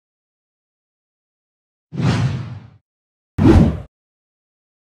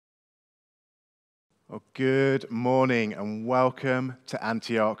Well, good morning and welcome to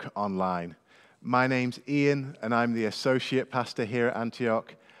Antioch Online. My name's Ian and I'm the Associate Pastor here at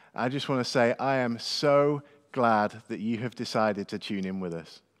Antioch. I just want to say I am so glad that you have decided to tune in with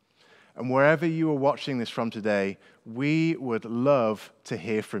us. And wherever you are watching this from today, we would love to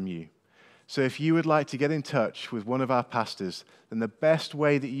hear from you. So if you would like to get in touch with one of our pastors, then the best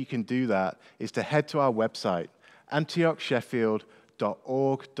way that you can do that is to head to our website,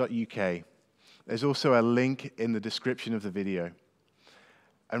 antiochsheffield.org.uk. There's also a link in the description of the video.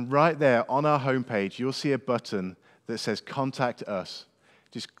 And right there on our homepage, you'll see a button that says Contact Us.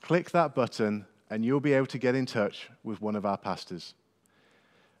 Just click that button and you'll be able to get in touch with one of our pastors.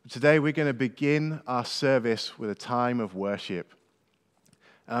 Today we're going to begin our service with a time of worship.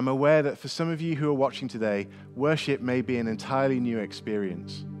 And I'm aware that for some of you who are watching today, worship may be an entirely new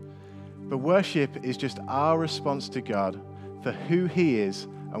experience. But worship is just our response to God for who He is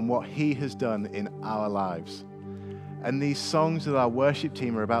and what He has done in our lives. And these songs that our worship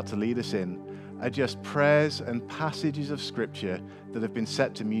team are about to lead us in are just prayers and passages of Scripture that have been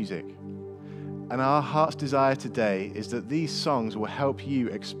set to music. And our heart's desire today is that these songs will help you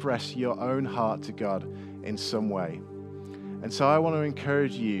express your own heart to God in some way. And so I want to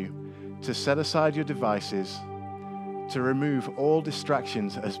encourage you to set aside your devices, to remove all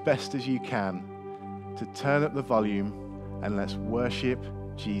distractions as best as you can, to turn up the volume, and let's worship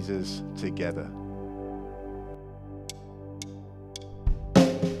Jesus together.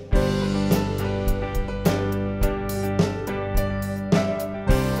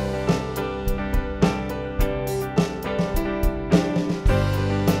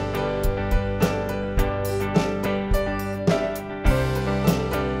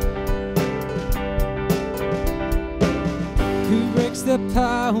 Who breaks the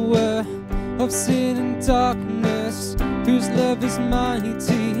power of sin and darkness, whose love is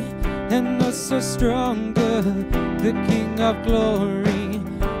mighty and not so stronger, the King of glory,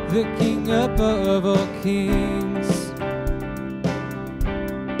 the King above all kings,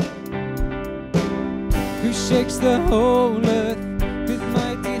 who shakes the whole earth with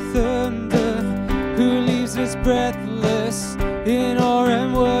mighty thunder, who leaves us breathless in awe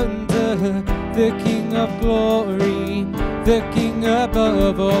and wonder, the King of glory, the King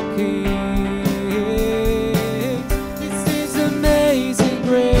above all kings. Amazing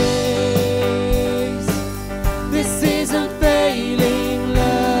grace, this is unfailing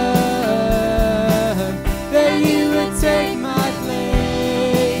love, that you would take my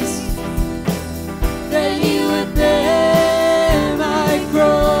place, that you would bear my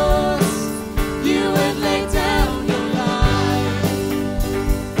cross, you would lay down your life,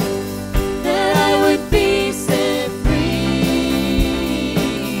 that I would be set free.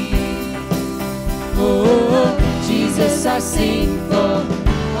 Oh, Jesus, I sing for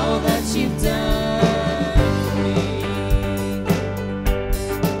all that you've done for me.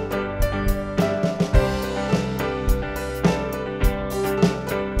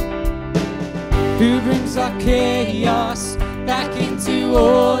 Who brings our chaos back into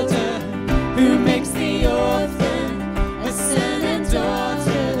order, who makes the orphan a son and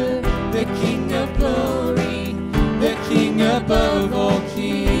daughter, the King of glory, the King above all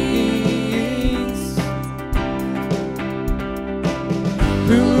kings,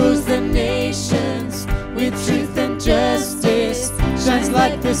 who rules the nations with truth and justice, shines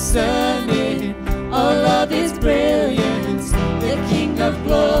like the sun in all of His brilliance, the King of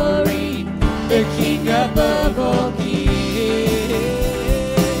glory, the King above all kings.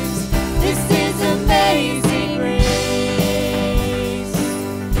 This is amazing grace,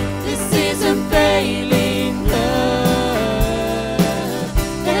 this is unfailing love,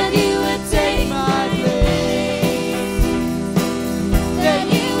 that you would take my place, that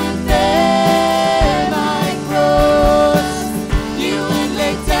you would bear my cross, you would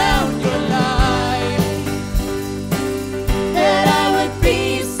lay down your life, that I would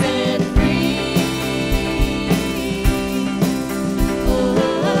be set free.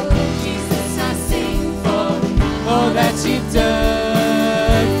 Oh, Jesus, I sing for all that you've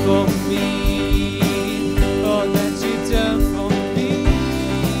done for me, all that you've done for me,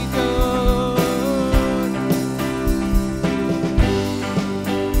 God.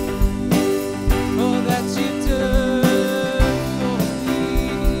 All that you've done for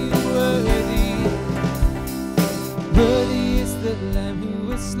me, worthy, worthy is the Lamb who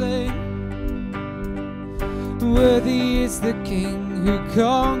was slain, worthy is the King who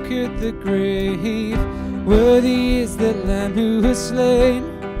conquered the grave, worthy is the Lamb who was slain,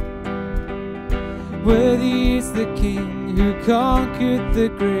 worthy is the King who conquered the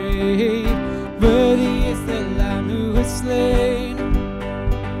grave, worthy is the Lamb who was slain,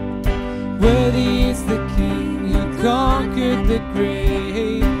 worthy is conquered the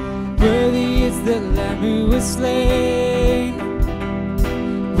grave. Worthy is the Lamb who was slain.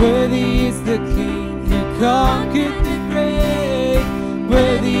 Worthy is the King who conquered the grave.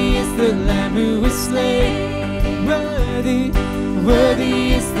 Worthy is the Lamb who was slain. Worthy,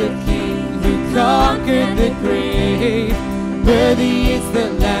 worthy is the King who conquered the grave. Worthy is the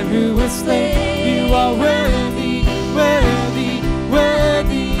Lamb who was slain. You are worthy, worthy,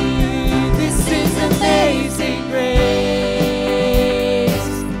 worthy. This is amazing grace.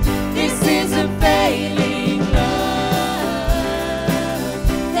 This is unfailing love,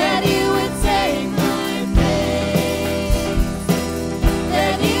 that you would take my place,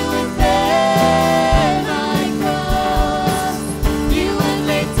 that you would bear my cross, you would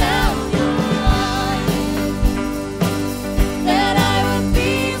lay down your life, that I would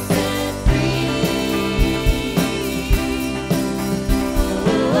be set free.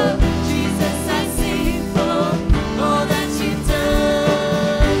 Oh, Jesus, I sing for all that you've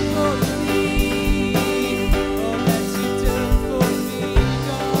done for me, all that you've done for me,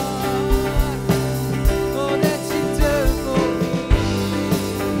 God, all that you've done for me.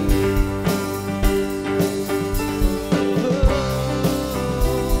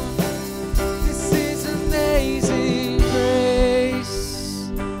 This is amazing grace.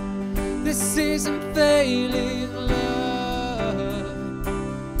 This is unfailing love,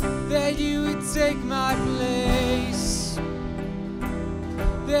 that you would take my place,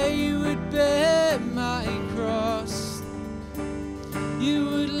 that you would bear my cross, you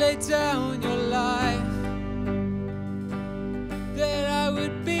would lay down your life, that I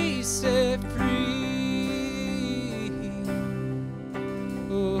would be set free.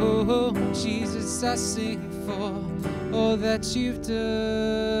 Oh, Jesus, I sing for all that you've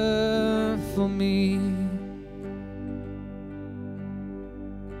done for me.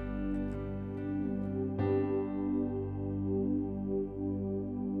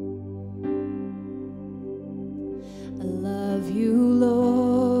 I love you,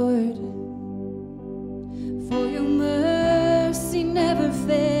 Lord, for your mercy never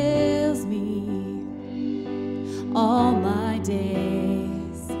fails me. All my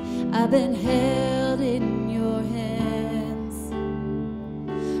days I've been held in your hands.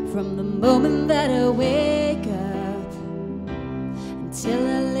 From the moment that I wake up until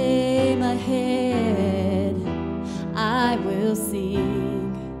I lay my head, I will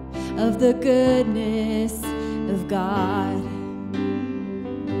sing of the goodness of God.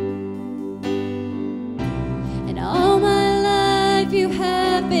 And all my life you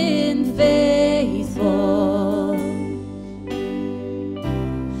have been faithful.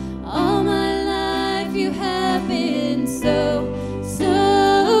 All my life you have been so,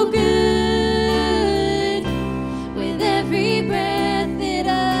 so good. With every breath that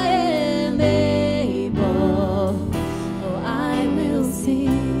I am able, oh, I will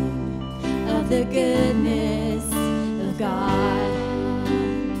sing of the goodness of God.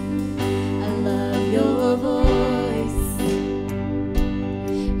 I love your voice.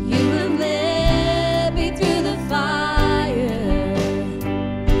 You have led me through the fire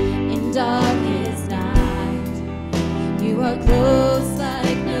in darkest night. You are close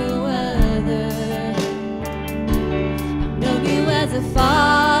like no other. I've known you as a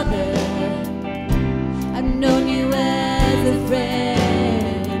father. I've known you as a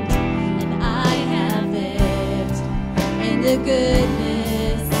friend, and I have lived in the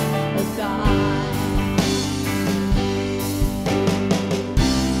goodness of God.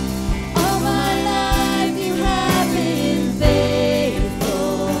 All my life you have been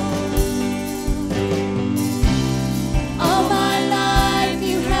faithful. All my life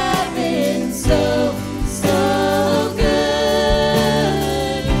you have been so, so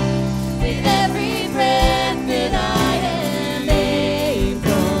good. With every breath that I am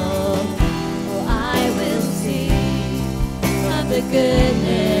able, oh, I will sing of the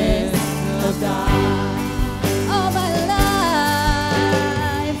goodness of God. All my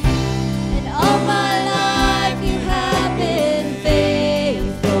life, and all my life you have been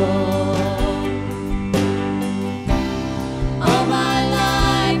faithful. All my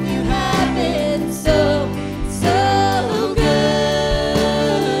life you have been so, so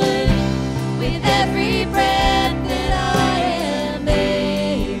good. With every breath that I am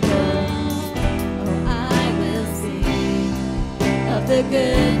able, oh, I will sing of the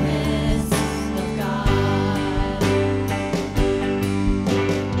goodness of God.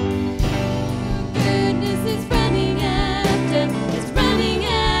 Goodness is running after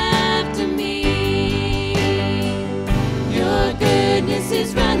me. Your goodness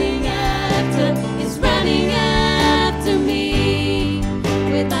is running after me.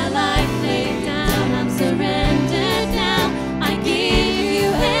 With my life laid down, I'm surrendered now.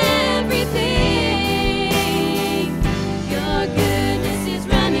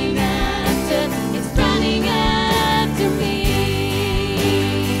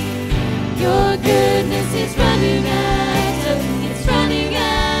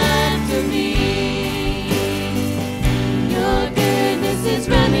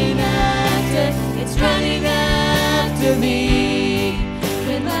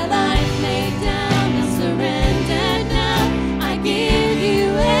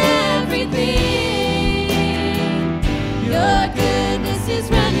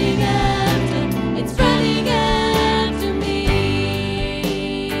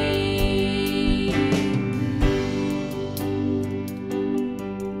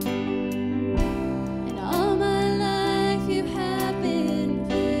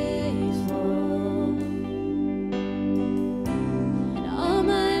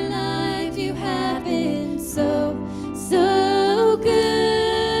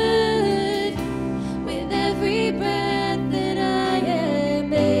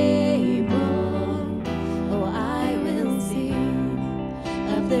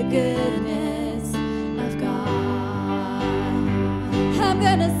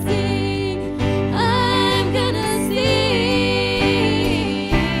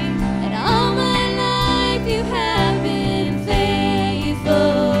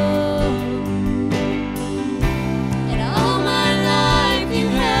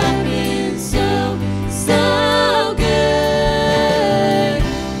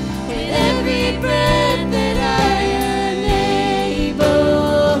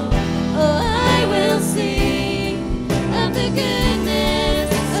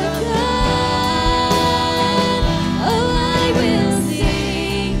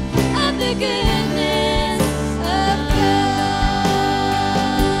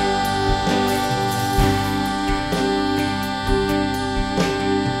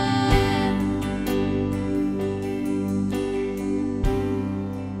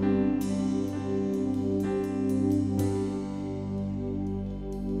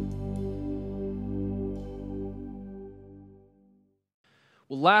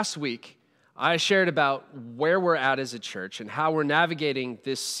 last week, I shared about where we're at as a church and how we're navigating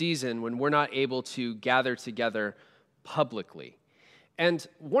this season when we're not able to gather together publicly. And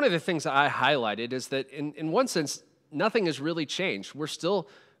one of the things that I highlighted is that in one sense, nothing has really changed. We're still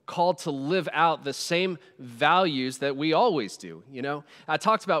called to live out the same values that we always do. I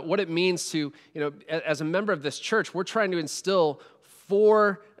talked about what it means to, as a member of this church, we're trying to instill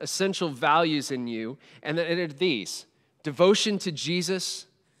 4 essential values in you, and they're these: devotion to Jesus,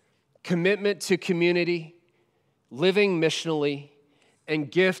 commitment to community, living missionally,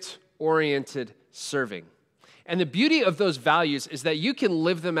 and gift-oriented serving. And the beauty of those values is that you can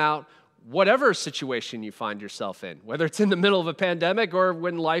live them out whatever situation you find yourself in, whether it's in the middle of a pandemic or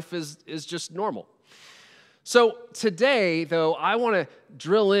when life is just normal. So today, though, I want to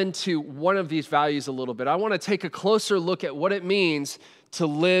drill into one of these values a little bit. I want to take a closer look at what it means to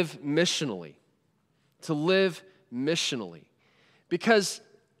live missionally. To live missionally. Because,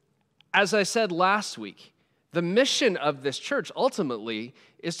 as I said last week, the mission of this church ultimately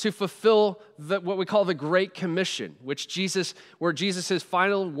is to fulfill what we call the Great Commission, where Jesus'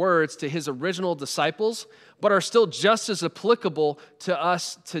 final words to his original disciples, but are still just as applicable to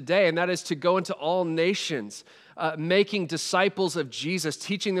us today, and that is to go into all nations, making disciples of Jesus,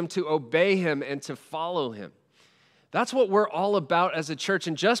 teaching them to obey him and to follow him. That's what we're all about as a church,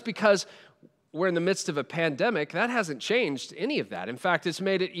 and just because we're in the midst of a pandemic, that hasn't changed any of that. In fact, it's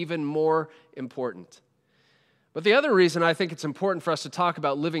made it even more important. But the other reason I think it's important for us to talk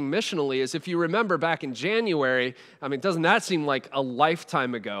about living missionally is, if you remember back in January, doesn't that seem like a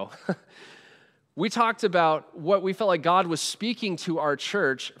lifetime ago? We talked about what we felt like God was speaking to our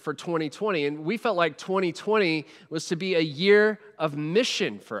church for 2020, and we felt like 2020 was to be a year of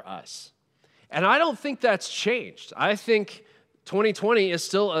mission for us. And I don't think that's changed. I think 2020 is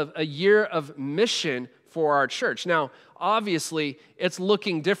still a year of mission for our church. Now, obviously, it's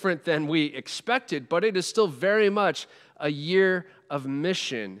looking different than we expected, but it is still very much a year of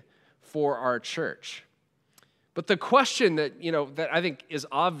mission for our church. But the question that I think is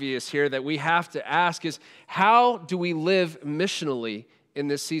obvious here that we have to ask is, how do we live missionally in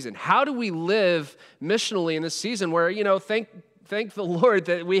this season? How do we live missionally in this season where, thank the Lord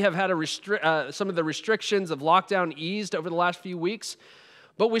that we have had some of the restrictions of lockdown eased over the last few weeks,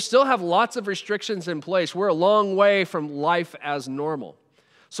 but we still have lots of restrictions in place. We're a long way from life as normal.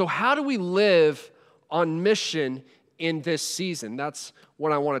 So how do we live on mission in this season? That's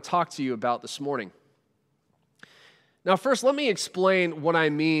what I want to talk to you about this morning. Now, first, let me explain what I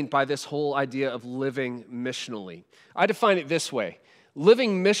mean by this whole idea of living missionally. I define it this way.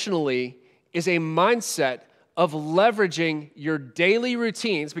 Living missionally is a mindset of leveraging your daily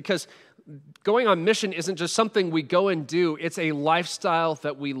routines, because going on mission isn't just something we go and do, it's a lifestyle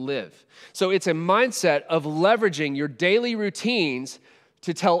that we live. So it's a mindset of leveraging your daily routines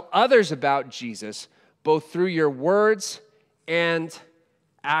to tell others about Jesus, both through your words and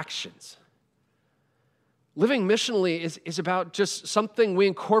actions. Living missionally is about just something we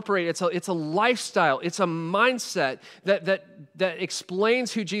incorporate. It's a lifestyle. It's a mindset that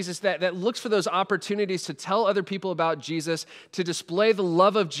explains who Jesus, that looks for those opportunities to tell other people about Jesus, to display the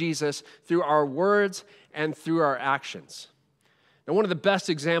love of Jesus through our words and through our actions. Now, one of the best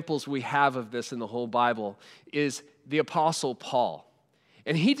examples we have of this in the whole Bible is the Apostle Paul.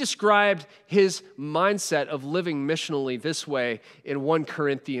 And he described his mindset of living missionally this way in 1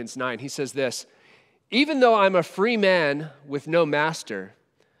 Corinthians 9. He says this: "Even though I'm a free man with no master,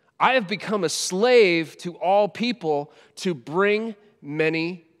 I have become a slave to all people to bring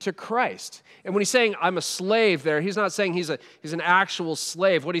many to Christ." And when he's saying I'm a slave there, he's not saying he's an actual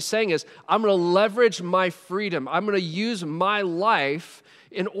slave. What he's saying is, I'm going to leverage my freedom. I'm going to use my life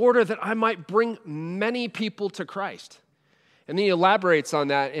in order that I might bring many people to Christ. And then he elaborates on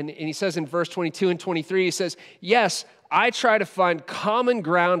that, and he says in verse 22 and 23, he says, "Yes, I try to find common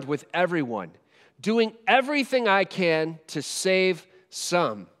ground with everyone, doing everything I can to save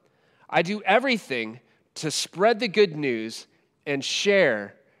some. I do everything to spread the good news and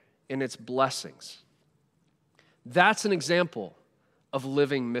share in its blessings." That's an example of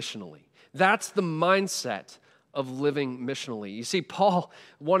living missionally. That's the mindset of living missionally. You see, Paul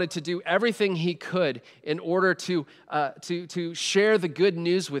wanted to do everything he could in order to share the good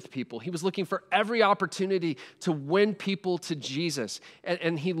news with people. He was looking for every opportunity to win people to Jesus,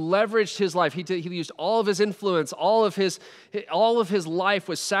 and he leveraged his life. He used all of his influence, all of his life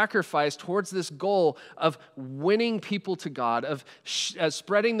was sacrificed towards this goal of winning people to God, of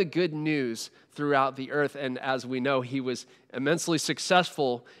spreading the good news throughout the earth. And as we know, he was immensely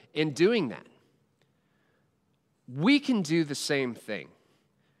successful in doing that. We can do the same thing.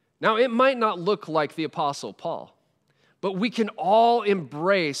 Now, it might not look like the Apostle Paul, But we can all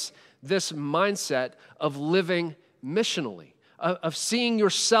embrace this mindset of living missionally, of seeing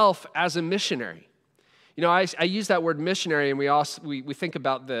yourself as a missionary. You know, I use that word missionary, and we think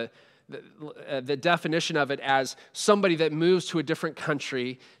about the definition of it as somebody that moves to a different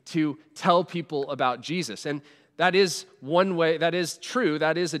country to tell people about Jesus. And that is one way, that is true,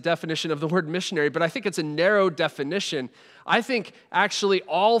 that is a definition of the word missionary, but I think it's a narrow definition. I think actually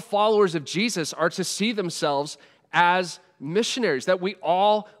all followers of Jesus are to see themselves as missionaries, that we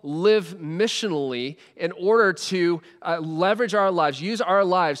all live missionally in order to leverage our lives, use our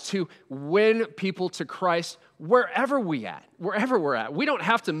lives to win people to Christ wherever we're at. We don't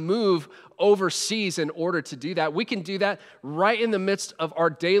have to move overseas in order to do that. We can do that right in the midst of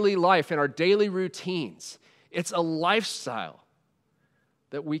our daily life and our daily routines. It's a lifestyle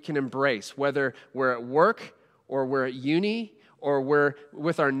that we can embrace, whether we're at work or we're at uni or we're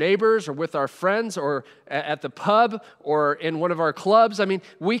with our neighbors or with our friends or at the pub or in one of our clubs. I mean,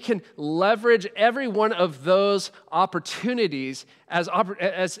 we can leverage every one of those opportunities as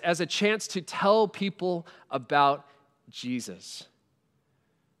a chance to tell people about Jesus.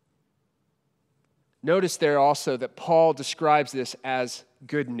 Notice there also that Paul describes this as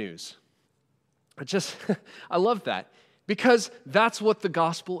good news. I love that because that's what the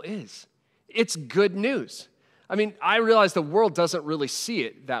gospel is. It's good news. I mean, I realize the world doesn't really see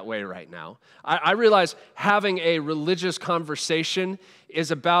it that way right now. I realize having a religious conversation is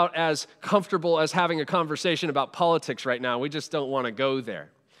about as comfortable as having a conversation about politics right now. We just don't want to go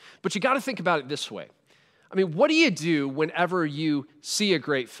there. But you got to think about it this way. I mean, what do you do whenever you see a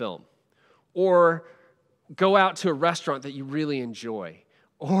great film or go out to a restaurant that you really enjoy?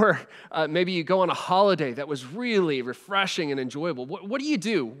 Or maybe you go on a holiday that was really refreshing and enjoyable. What do you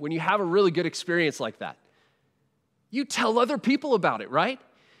do when you have a really good experience like that? You tell other people about it, right?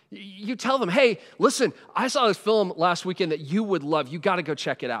 You tell them, hey, listen, I saw this film last weekend that you would love. You got to go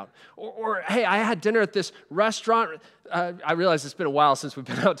check it out. Or, hey, I had dinner at this restaurant. I realize it's been a while since we've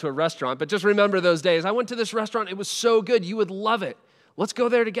been out to a restaurant, but just remember those days. I went to this restaurant. It was so good. You would love it. Let's go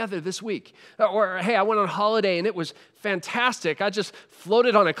there together this week. Or, hey, I went on holiday and it was fantastic. I just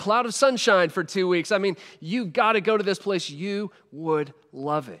floated on a cloud of sunshine for 2 weeks. I mean, you got to go to this place. You would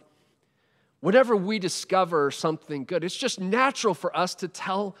love it. Whenever we discover something good, it's just natural for us to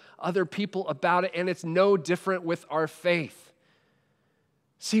tell other people about it, and it's no different with our faith.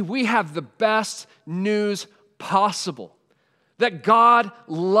 See, we have the best news possible, that God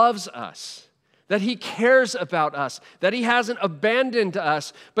loves us, that He cares about us, that He hasn't abandoned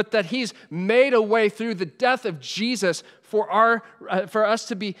us, but that He's made a way through the death of Jesus for us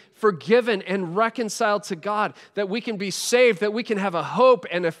to be forgiven and reconciled to God, that we can be saved, that we can have a hope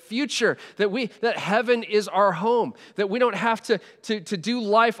and a future, that heaven is our home, that we don't have to do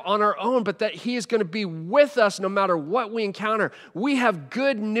life on our own, but that He is going to be with us no matter what we encounter. We have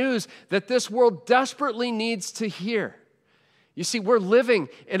good news that this world desperately needs to hear. You see, we're living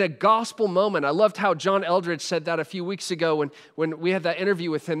in a gospel moment. I loved how John Eldridge said that a few weeks ago when we had that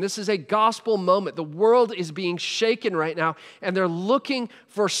interview with him. This is a gospel moment. The world is being shaken right now, and they're looking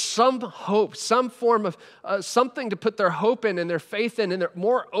for some hope, some form of something to put their hope in and their faith in, and they're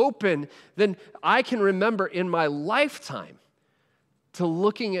more open than I can remember in my lifetime to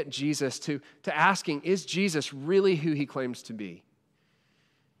looking at Jesus, to asking, is Jesus really who He claims to be?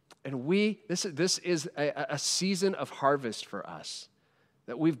 And this is a season of harvest for us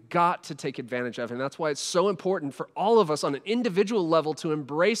that we've got to take advantage of. And that's why it's so important for all of us on an individual level to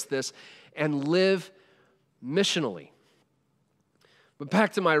embrace this and live missionally. But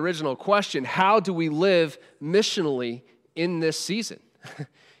back to my original question, how do we live missionally in this season?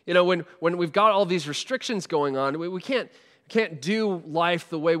 You know, when we've got all these restrictions going on, we can't do life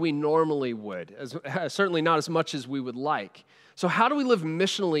the way we normally would, certainly not as much as we would like. So how do we live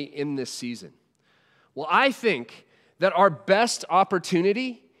missionally in this season? Well, I think that our best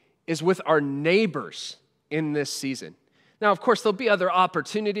opportunity is with our neighbors in this season. Now, of course, there'll be other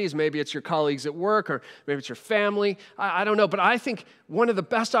opportunities. Maybe it's your colleagues at work or maybe it's your family. I don't know, but I think one of the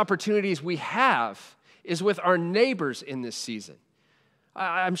best opportunities we have is with our neighbors in this season.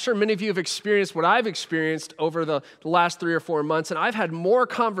 I'm sure many of you have experienced what I've experienced over the last 3 or 4 months, and I've had more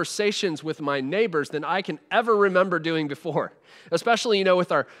conversations with my neighbors than I can ever remember doing before, especially, you know,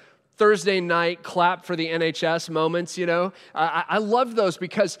 with our Thursday night clap for the NHS moments, you know. I love those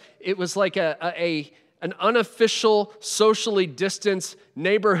because it was like an unofficial, socially distanced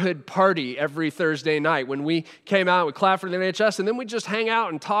neighborhood party every Thursday night when we came out, we clapped for the NHS, and then we'd just hang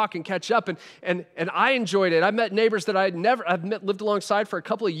out and talk and catch up, and I enjoyed it. I met neighbors that I've lived alongside for a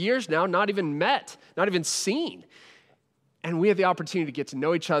couple of years now, not even seen. And we had the opportunity to get to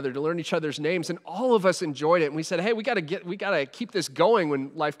know each other, to learn each other's names, and all of us enjoyed it. And we said, hey, we got to keep this going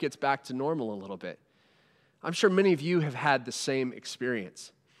when life gets back to normal a little bit. I'm sure many of you have had the same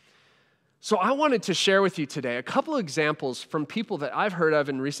experience. So I wanted to share with you today a couple of examples from people that I've heard of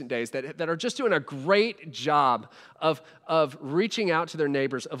in recent days that are just doing a great job of reaching out to their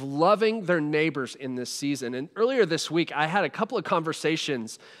neighbors, of loving their neighbors in this season. And earlier this week, I had a couple of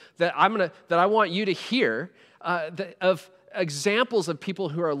conversations that I want you to hear of examples of people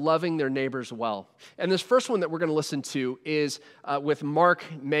who are loving their neighbors well. And this first one that we're going to listen to is with Mark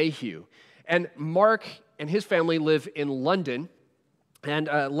Mayhew. And Mark and his family live in London. And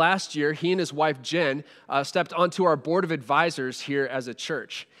last year, he and his wife, Jen, stepped onto our board of advisors here as a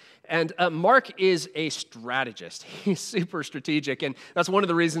church. And Mark is a strategist. He's super strategic, and that's one of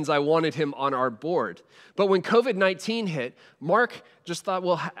the reasons I wanted him on our board. But when COVID-19 hit, Mark just thought,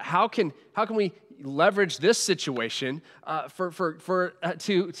 well, how can we leverage this situation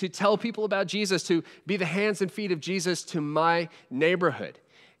to tell people about Jesus, to be the hands and feet of Jesus to my neighborhood?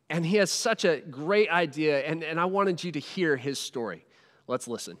 And he has such a great idea, and I wanted you to hear his story. Let's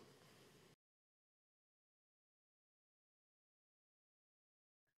listen.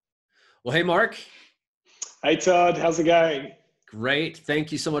 Well, hey, Mark. Hey, Todd. How's it going? Great.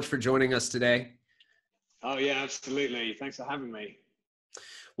 Thank you so much for joining us today. Oh, yeah, absolutely. Thanks for having me.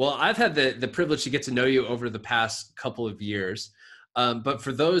 Well, I've had the privilege to get to know you over the past couple of years. But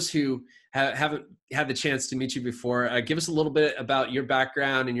for those who haven't had the chance to meet you before, give us a little bit about your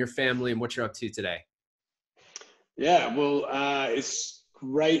background and your family and what you're up to today. Yeah, well, it's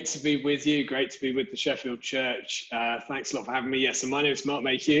great to be with you. Great to be with the Sheffield Church. Thanks a lot for having me. Yes, so my name is Mark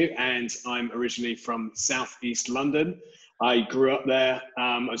Mayhew, and I'm originally from Southeast London. I grew up there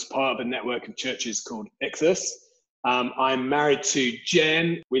as part of a network of churches called Ixus. I'm married to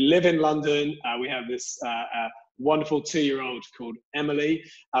Jen. We live in London. We have this wonderful 2-year-old called Emily.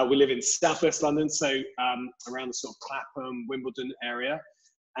 We live in Southwest London, so around the sort of Clapham, Wimbledon area.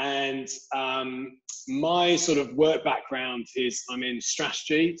 And my sort of work background is I'm in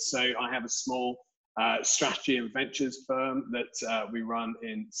strategy. So I have a small strategy and ventures firm that we run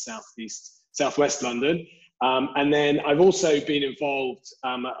in Southwest London. And then I've also been involved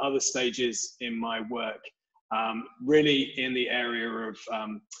at other stages in my work, really in the area of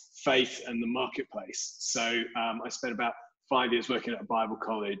faith and the marketplace. So I spent about 5 years working at a Bible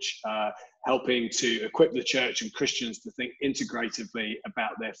college, helping to equip the church and Christians to think integratively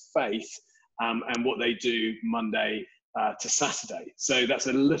about their faith and what they do Monday to Saturday. So that's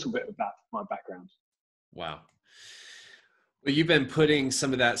a little bit about my background. Wow. Well, you've been putting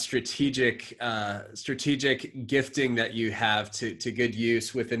some of that strategic gifting that you have to good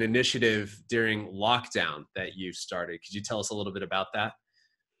use with an initiative during lockdown that you started. Could you tell us a little bit about that?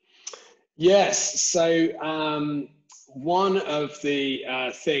 Yes. So one of the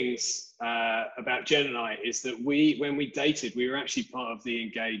things about Jen and I is that when we dated, we were actually part of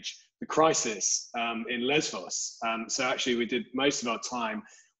the Crisis in Lesvos. So actually we did most of our time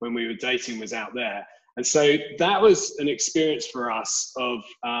when we were dating was out there. And so that was an experience for us of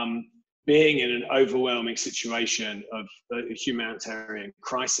being in an overwhelming situation of a humanitarian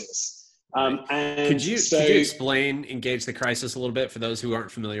crisis. And could you explain Engage the Crisis a little bit for those who aren't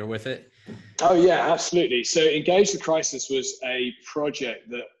familiar with it? Oh, yeah, absolutely. So Engage the Crisis was a project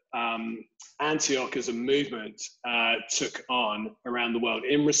that Antioch as a movement took on around the world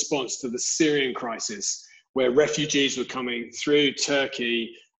in response to the Syrian crisis, where refugees were coming through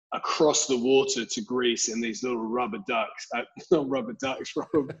Turkey across the water to Greece in these little rubber boats. Rubber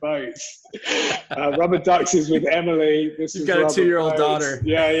ducks is with Emily. You've got a 2-year-old daughter.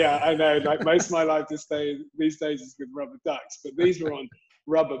 Yeah, I know. Like most of my life these days is with rubber ducks, but these were on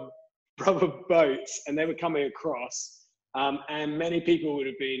rubber boats, and they were coming across. And many people would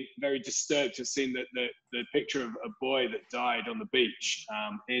have been very disturbed to have seen the picture of a boy that died on the beach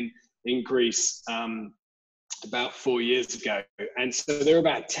in Greece about 4 years ago. And so there were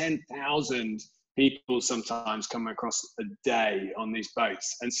about 10,000 people sometimes coming across a day on these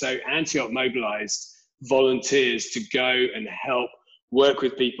boats. And so Antioch mobilized volunteers to go and help work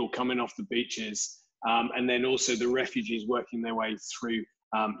with people coming off the beaches, and then also the refugees working their way through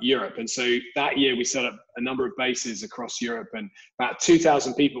Europe. And so that year we set up a number of bases across Europe, and about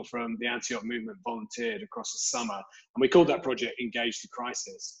 2,000 people from the Antioch movement volunteered across the summer. And we called that project Engage the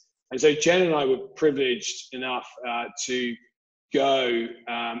Crisis. And so Jen and I were privileged enough to go.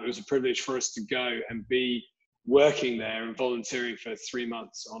 It was a privilege for us to go and be working there and volunteering for 3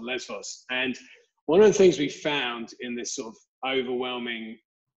 months on Lesvos. And one of the things we found in this sort of overwhelming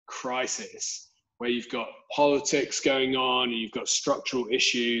crisis, where you've got politics going on, and you've got structural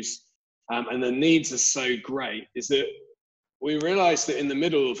issues, and the needs are so great, is that we realized that in the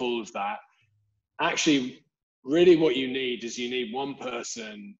middle of all of that, actually, really what you need is you need one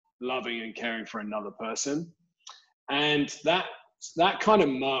person loving and caring for another person. And that kind of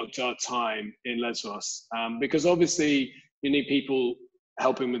marked our time in Lesbos, because obviously you need people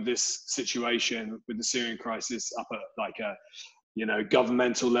helping with this situation, with the Syrian crisis, up at like a, you know,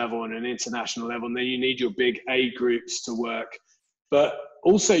 governmental level and an international level. And then you need your big A groups to work. But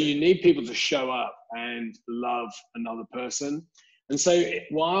also you need people to show up and love another person. And so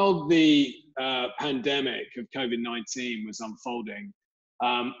while the pandemic of COVID-19 was unfolding,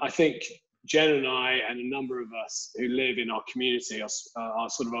 I think Jen and I and a number of us who live in our community,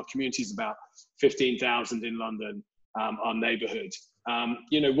 our community is about 15,000 in London, our neighborhood.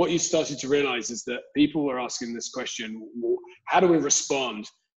 You know, what you started to realize is that people were asking this question: how do we respond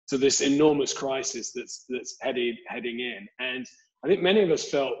to this enormous crisis that's heading in? And I think many of us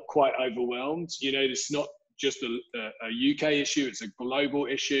felt quite overwhelmed. You know, it's not just a UK issue; it's a global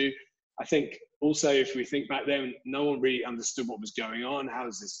issue. I think also, if we think back then, no one really understood what was going on. How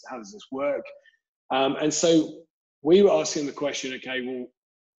does this work? And so we were asking the question: okay, well,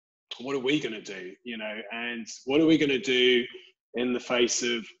 what are we going to do? You know, and what are we going to do in the face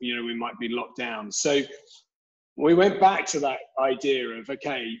of, you know, we might be locked down? So we went back to that idea of,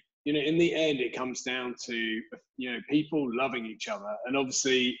 okay, you know, in the end, it comes down to, you know, people loving each other. And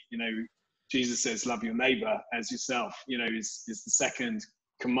obviously, you know, Jesus says, love your neighbor as yourself, you know, is the second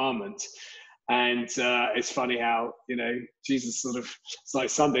commandment. And it's funny how, you know, Jesus sort of, it's like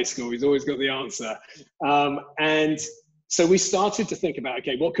Sunday school, he's always got the answer. And so we started to think about,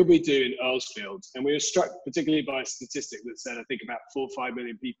 okay, what could we do in Earlsfield? And we were struck particularly by a statistic that said, I think about 4 or 5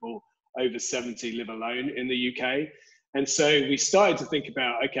 million people over 70 live alone in the UK. And so we started to think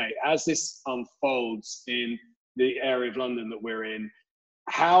about, okay, as this unfolds in the area of London that we're in,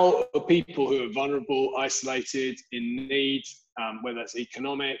 how are people who are vulnerable, isolated, in need, whether it's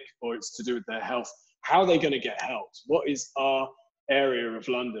economic or it's to do with their health, how are they going to get helped? What is our area of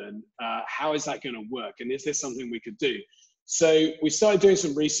London? How is that going to work? And is there something we could do? So we started doing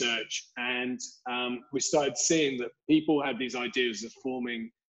some research, and we started seeing that people had these ideas of forming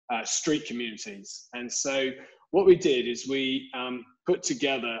street communities. And so what we did is we put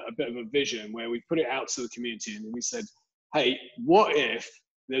together a bit of a vision where we put it out to the community, and we said, hey, what if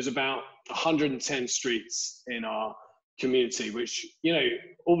there's about 110 streets in our community, which, you know,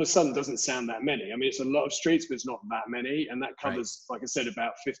 all of a sudden doesn't sound that many. I mean, it's a lot of streets, but it's not that many. And that covers, like I said,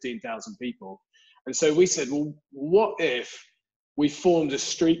 about 15,000 people. And so we said, well, what if we formed a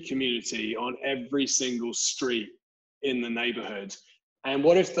street community on every single street in the neighborhood? And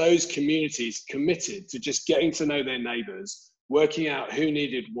what if those communities committed to just getting to know their neighbors, working out who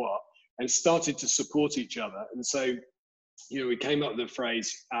needed what, and started to support each other? And so, you know, we came up with the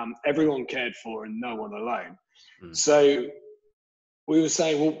phrase, everyone cared for and no one alone. So we were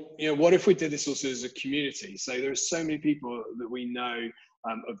saying, well, you know, what if we did this also as a community? So there are so many people that we know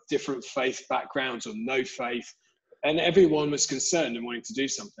of different faith backgrounds or no faith, and everyone was concerned and wanting to do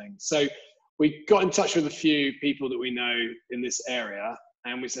something. So we got in touch with a few people that we know in this area,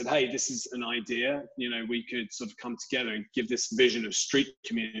 and we said, hey, this is an idea. You know, we could sort of come together and give this vision of street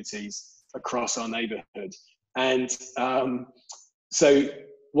communities across our neighborhood. And so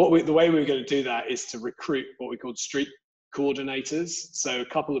the way we were going to do that is to recruit what we called street coordinators. So a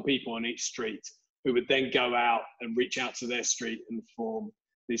couple of people on each street who would then go out and reach out to their street and form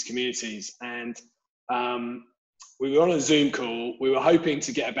these communities. And we were on a Zoom call. We were hoping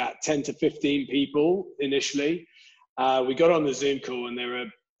to get about 10 to 15 people initially. We got on the Zoom call and there were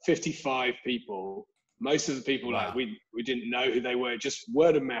 55 people. Most of the people, wow, like we didn't know who they were, just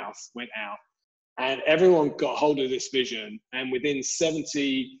word of mouth went out. And everyone got hold of this vision. And within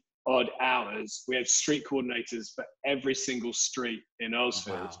 70 odd hours, we had street coordinators for every single street in Earlsfield.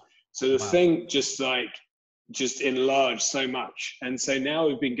 Wow. So the thing just enlarged so much. And so now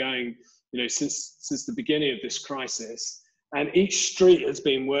we've been going, you know, since the beginning of this crisis, and each street has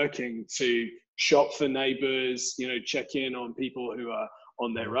been working to shop for neighbors, you know, check in on people who are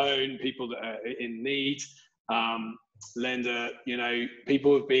on their own, people that are in need. You know,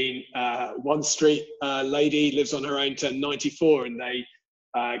 people have been, one street lady lives on her own, turned 94, and they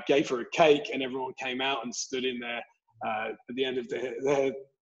gave her a cake, and everyone came out and stood in there at the end of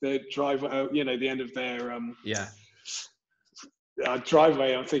their driveway, you know, the end of their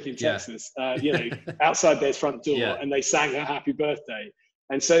driveway, I'm thinking Texas, you know, outside their front door, and they sang her happy birthday.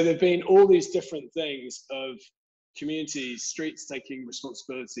 And so there've been all these different things of communities, streets taking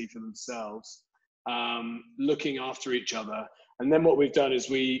responsibility for themselves, looking after each other. And then what we've done is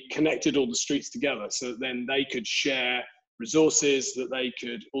we connected all the streets together so that then they could share resources, that they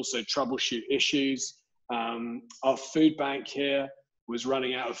could also troubleshoot issues. Our food bank here was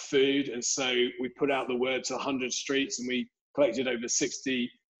running out of food, and so we put out the word to 100 streets, and we collected over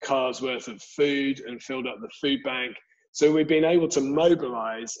 60 cars worth of food and filled up the food bank. So we've been able to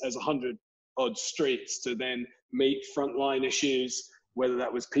mobilize as 100 odd streets to then meet frontline issues, whether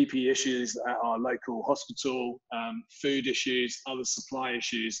that was PP issues at our local hospital, food issues, other supply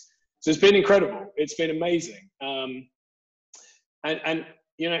issues. So it's been incredible. It's been amazing. And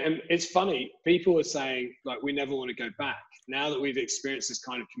you know, and it's funny, people are saying, like, we never want to go back. Now that we've experienced this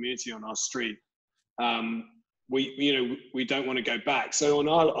kind of community on our street, we don't want to go back. So on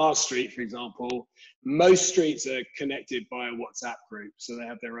our street, for example, most streets are connected by a WhatsApp group. So they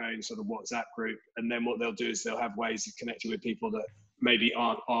have their own sort of WhatsApp group. And then what they'll do is they'll have ways of connecting with people that maybe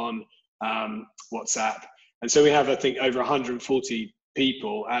aren't on WhatsApp. And so we have, I think, over 140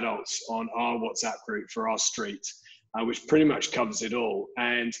 people, adults, on our WhatsApp group for our street, which pretty much covers it all.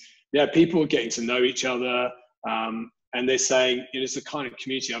 And yeah, people are getting to know each other. And they're saying, it's the kind of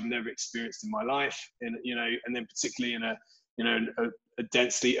community I've never experienced in my life, and and then particularly in a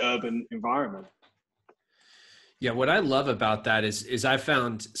densely urban environment. Yeah, what I love about that is I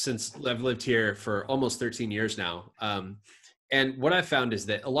found, since I've lived here for almost 13 years now, and what I found is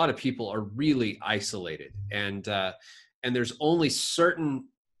that a lot of people are really isolated, and there's only certain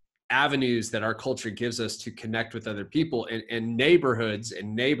avenues that our culture gives us to connect with other people, and neighborhoods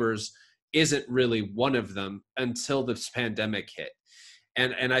and neighbors isn't really one of them until this pandemic hit.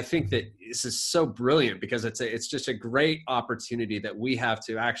 And I think that this is so brilliant, because it's just a great opportunity that we have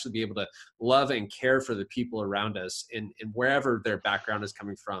to actually be able to love and care for the people around us in wherever their background is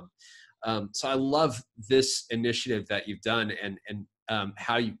coming from. So I love this initiative that you've done, and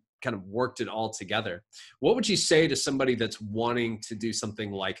how you kind of worked it all together. What would you say to somebody that's wanting to do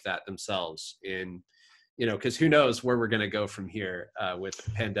something like that themselves, because who knows where we're going to go from here with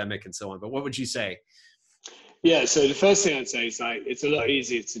the pandemic and so on. But what would you say? Yeah, so the first thing I'd say is, like, it's a lot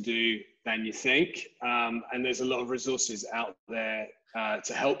easier to do than you think. And there's a lot of resources out there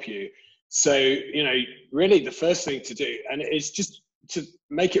to help you. So, really the first thing to do, and it's just to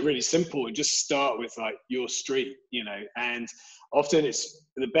make it really simple and just start with, like, your street, and often it's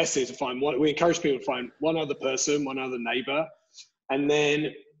the best thing to find one. We encourage people to find one other person, one other neighbor. And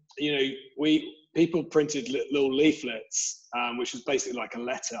then, people printed little leaflets, which was basically like a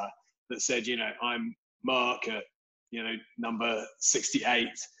letter that said, I'm Mark at, number 68.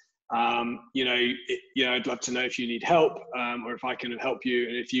 I'd love to know if you need help, or if I can help you,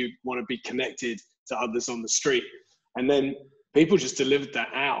 and if you want to be connected to others on the street. And then people just delivered that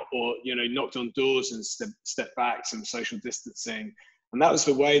out, or, knocked on doors and stepped back, some social distancing. And that was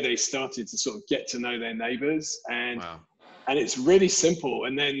the way they started to sort of get to know their neighbors. And, wow. And it's really simple.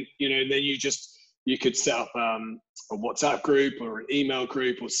 And then, you could set up a WhatsApp group or an email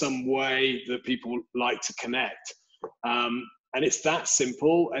group or some way that people like to connect. And it's that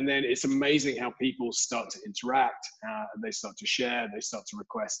simple. And then it's amazing how people start to interact, they start to share, they start to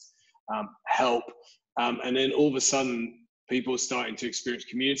request help. And then all of a sudden, people are starting to experience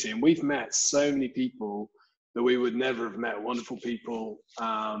community. And we've met so many people that we would never have met, wonderful people.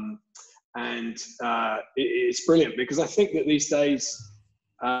 It's brilliant, because I think that these days,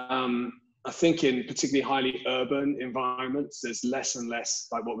 I think in particularly highly urban environments, there's less and less,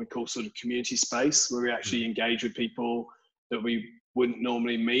 like, what we call sort of community space, where we actually engage with people that we wouldn't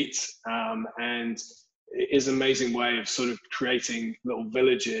normally meet. And it is an amazing way of sort of creating little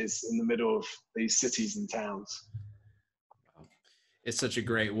villages in the middle of these cities and towns. It's such a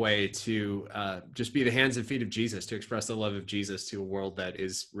great way to just be the hands and feet of Jesus, to express the love of Jesus to a world that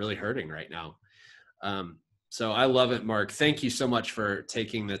is really hurting right now. So I love it, Mark. Thank you so much for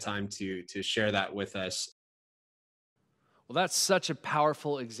taking the time to share that with us. Well, that's such a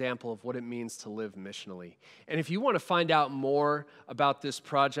powerful example of what it means to live missionally. And if you want to find out more about this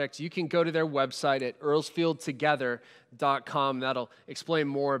project, you can go to their website at earlsfieldtogether.com. That'll explain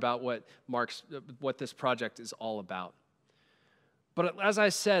more about what this project is all about. But as I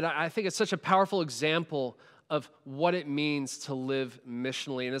said, I think it's such a powerful example of what it means to live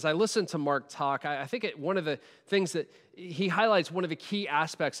missionally. And as I listen to Mark talk, I think one of the things that he highlights, one of the key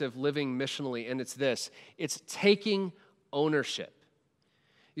aspects of living missionally, and it's this: it's taking ownership.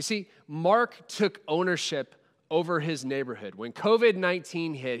 You see, Mark took ownership over his neighborhood. When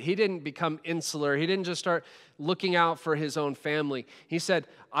COVID-19 hit, he didn't become insular. He didn't just start looking out for his own family. He said,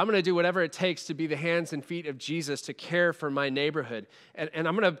 I'm going to do whatever it takes to be the hands and feet of Jesus, to care for my neighborhood. And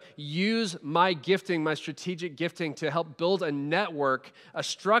I'm going to use my gifting, my strategic gifting, to help build a network, a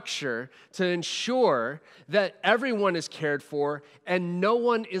structure to ensure that everyone is cared for and no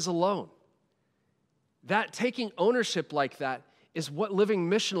one is alone. That taking ownership like that is what living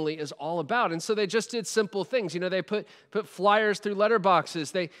missionally is all about. And so they just did simple things. They put flyers through letter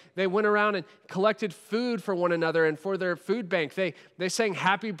boxes. They went around and collected food for one another and for their food bank. They sang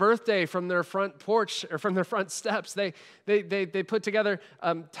happy birthday from their front porch or from their front steps. They put together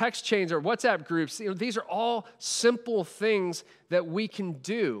text chains or WhatsApp groups. These are all simple things that we can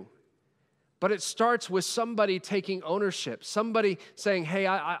do. But it starts with somebody taking ownership, somebody saying, hey,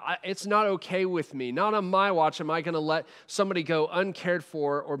 it's not okay with me. Not on my watch am I going to let somebody go uncared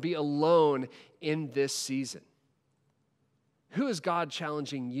for or be alone in this season. Who is God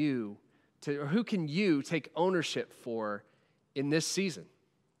challenging you to, or who can you take ownership for in this season?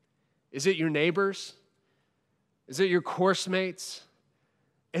 Is it your neighbors? Is it your course mates?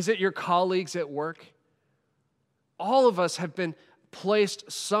 Is it your colleagues at work? All of us have been placed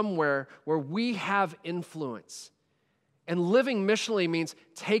somewhere where we have influence. And living missionally means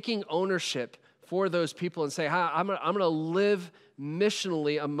taking ownership for those people and say, I'm going to live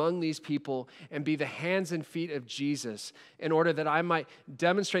missionally among these people and be the hands and feet of Jesus in order that I might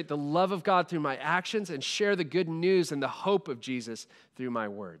demonstrate the love of God through my actions and share the good news and the hope of Jesus through my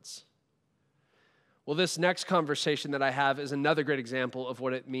words. Well, this next conversation that I have is another great example of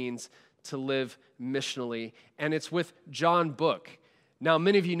what it means to live missionally, and it's with John Book. Now,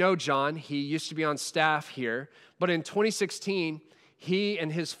 many of you know John. He used to be on staff here, but in 2016, he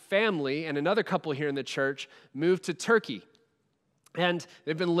and his family and another couple here in the church moved to Turkey, and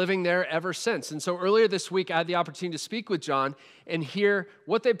they've been living there ever since. And so earlier this week, I had the opportunity to speak with John and hear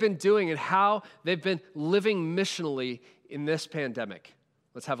what they've been doing and how they've been living missionally in this pandemic.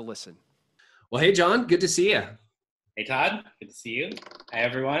 Let's have a listen. Well, hey, John, good to see you. Hey, Todd, good to see you. Hi,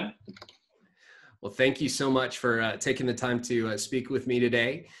 everyone. Well, thank you so much for taking the time to speak with me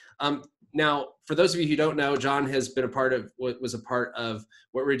today. Now, for those of you who don't know, John has been was a part of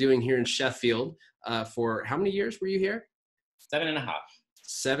what we're doing here in Sheffield for how many years were you here? 7.5.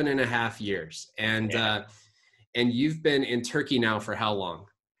 7.5 years. And Yeah. And you've been in Turkey now for how long?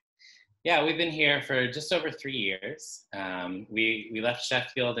 Yeah, we've been here for just over 3 years. We left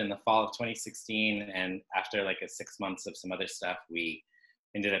Sheffield in the fall of 2016, and after like 6 months of some other stuff, we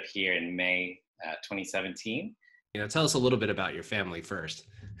ended up here in May 2017. Tell us a little bit about your family first.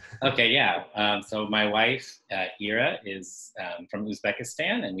 Okay, yeah. So my wife, Ira, is from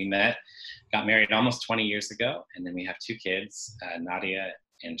Uzbekistan, and we got married almost 20 years ago. And then we have 2 kids, Nadia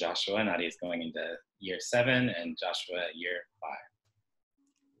and Joshua. Nadia is going into year 7 and Joshua year 5.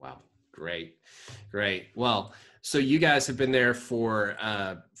 Wow, great. Well, so you guys have been there for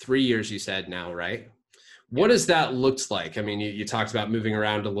 3 years, you said now, right? What does that look like? I mean, you talked about moving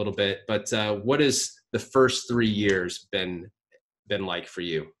around a little bit, but what has the first 3 years been like for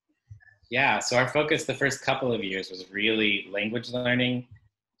you? Yeah, so our focus the first couple of years was really language learning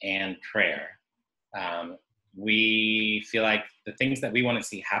and prayer. We feel like the things that we want to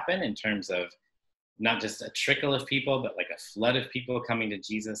see happen in terms of not just a trickle of people, but like a flood of people coming to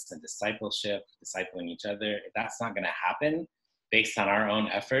Jesus and discipleship, discipling each other, that's not going to happen based on our own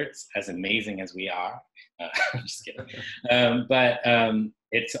efforts, as amazing as we are. I'm just kidding. But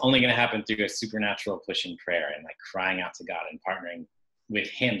it's only going to happen through a supernatural push in prayer and like crying out to God and partnering with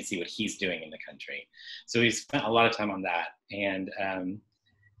him to see what he's doing in the country. So we spent a lot of time on that. And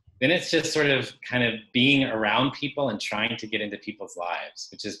then it's just sort of kind of being around people and trying to get into people's lives,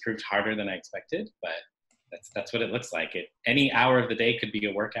 which has proved harder than I expected, but that's what it looks like. Any hour of the day could be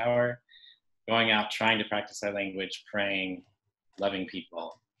a work hour, going out, trying to practice our language, praying, loving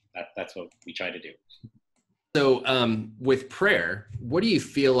people. That's what we try to do. So with prayer, what do you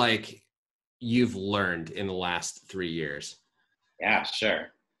feel like you've learned in the last 3 years? Yeah, sure.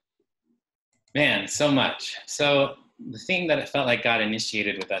 Man, so much. So the thing that it felt like God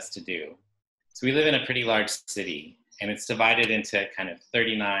initiated with us to do. So we live in a pretty large city, and it's divided into kind of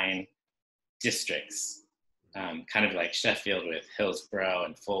 39 districts, kind of like Sheffield with Hillsborough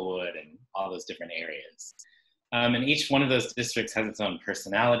and Fulwood and all those different areas. And each one of those districts has its own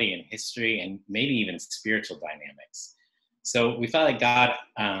personality and history and maybe even spiritual dynamics. So we felt like God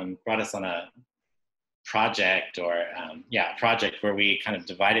brought us on a project where we kind of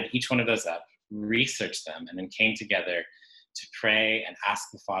divided each one of those up, researched them, and then came together to pray and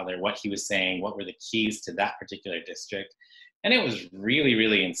ask the Father what he was saying, what were the keys to that particular district. And it was really,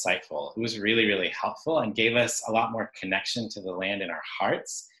 really insightful. It was really, really helpful and gave us a lot more connection to the land in our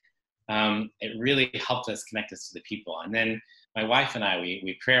hearts. It really helped us connect us to the people. And then my wife and I,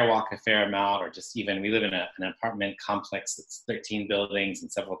 we prayer walk a fair amount, or just even, we live in an apartment complex that's 13 buildings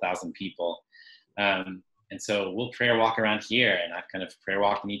and several thousand people. And so we'll prayer walk around here, and I've kind of prayer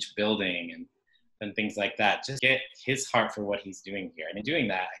walked in each building and things like that. Just get his heart for what he's doing here. And in doing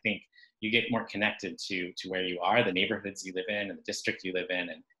that, I think you get more connected to where you are, the neighborhoods you live in and the district you live in,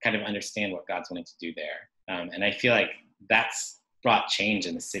 and kind of understand what God's wanting to do there. And I feel like that's brought change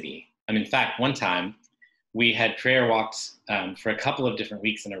in the city. In fact, one time we had prayer walks for a couple of different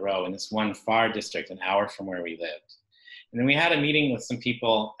weeks in a row in this one far district, an hour from where we lived. And then we had a meeting with some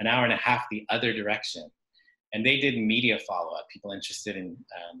people an hour and a half the other direction. And they did media follow-up, people interested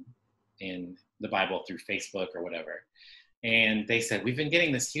in the Bible through Facebook or whatever. And they said, we've been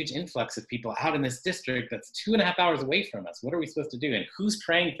getting this huge influx of people out in this district that's 2.5 hours away from us. What are we supposed to do? And who's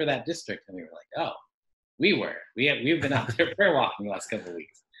praying for that district? And we were like, oh, we've been out there prayer walking the last couple of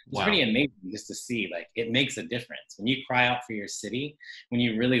weeks. It's Wow. pretty amazing just to see, like, it makes a difference. When you cry out for your city, when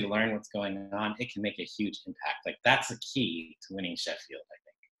you really learn what's going on, it can make a huge impact. Like, that's a key to winning Sheffield, I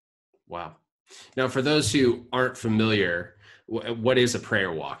think. Wow. Now, for those who aren't familiar, what is a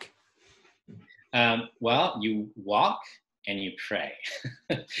prayer walk? Well, you walk and you pray.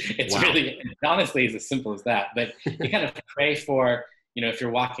 It's Wow. really, honestly, it's as simple as that. But you kind of pray for, if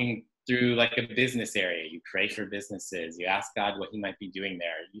you're walking through like a business area, you pray for businesses. You ask God what he might be doing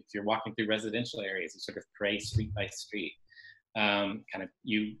there. If you're walking through residential areas, you sort of pray street by street.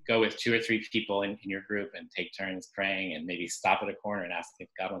 You go with 2 or 3 people in your group and take turns praying, and maybe stop at a corner and ask if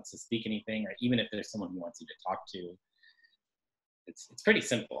God wants to speak anything, or even if there's someone who wants you to talk to. It's pretty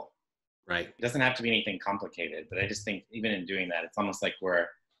simple. Right. It doesn't have to be anything complicated, but I just think even in doing that, it's almost like we're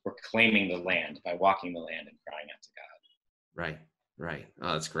claiming the land by walking the land and crying out to God. Right.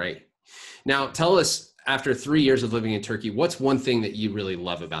 Oh, that's great. Now, tell us, after 3 years of living in Turkey, what's one thing that you really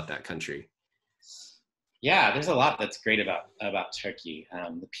love about that country? Yeah, there's a lot that's great about Turkey.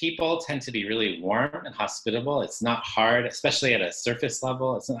 The people tend to be really warm and hospitable. It's not hard, especially at a surface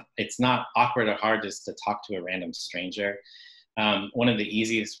level. It's not awkward or hard just to talk to a random stranger. One of the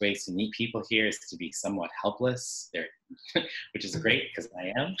easiest ways to meet people here is to be somewhat helpless, which is great because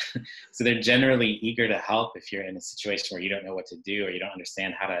I am. So they're generally eager to help if you're in a situation where you don't know what to do, or you don't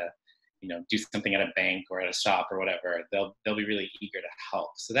understand how to, do something at a bank or at a shop or whatever. They'll be really eager to help.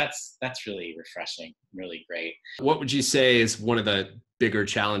 So that's really refreshing, really great. What would you say is one of the bigger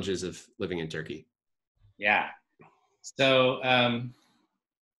challenges of living in Turkey? Yeah. So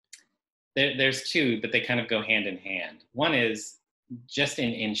there's two, but they kind of go hand in hand. One is just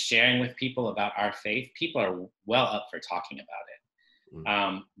in sharing with people about our faith, people are well up for talking about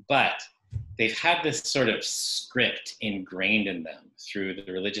it. But they've had this sort of script ingrained in them through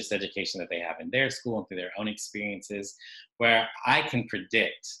the religious education that they have in their school and through their own experiences, where I can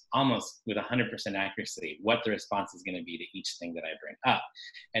predict almost with 100% accuracy what the response is going to be to each thing that I bring up.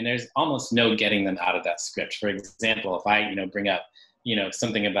 And there's almost no getting them out of that script. For example, if I bring up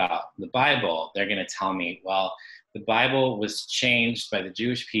something about the Bible, they're going to tell me, well, the Bible was changed by the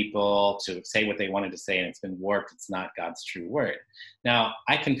Jewish people to say what they wanted to say, and it's been warped. It's not God's true word. Now,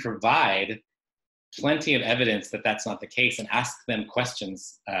 I can provide plenty of evidence that that's not the case and ask them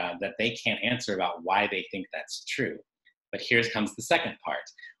questions that they can't answer about why they think that's true. But here comes the second part.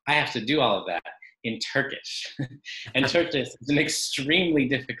 I have to do all of that in Turkish. And Turkish is an extremely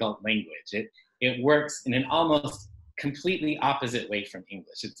difficult language. It works in an almost completely opposite way from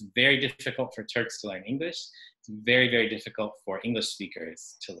English. It's very difficult for Turks to learn English. It's very, very difficult for English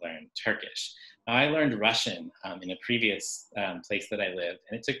speakers to learn Turkish. Now, I learned Russian in a previous place that I lived,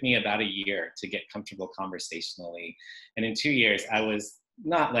 and it took me about a year to get comfortable conversationally. And in 2 years, I was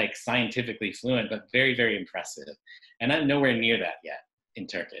not like scientifically fluent, but very, very impressive. And I'm nowhere near that yet in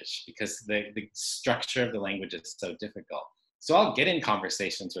Turkish because the structure of the language is so difficult. So I'll get in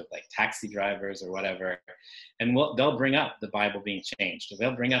conversations with like taxi drivers or whatever, and they'll bring up the Bible being changed, or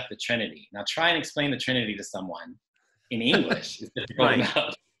they'll bring up the Trinity. Now, try and explain the Trinity to someone in English is difficult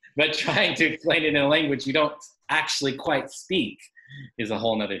enough, but trying to explain it in a language you don't actually quite speak is a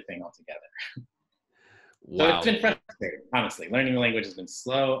whole nother thing altogether. Wow. So it's been frustrating, honestly. Learning the language has been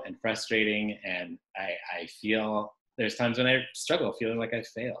slow and frustrating, and I feel there's times when I struggle feeling like I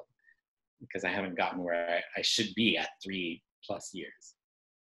failed because I haven't gotten where I should be at 3+ years.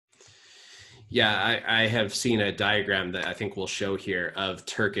 Yeah, I have seen a diagram that I think we'll show here of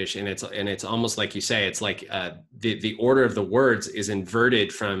Turkish, and it's almost like you say, it's like the order of the words is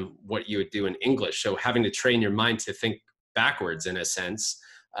inverted from what you would do in English. So having to train your mind to think backwards in a sense,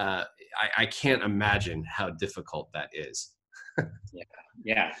 I can't imagine how difficult that is.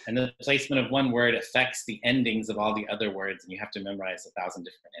 Yeah, and the placement of one word affects the endings of all the other words, and you have to memorize 1,000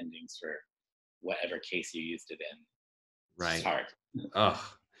 different endings for whatever case you used it in. Right. It's hard.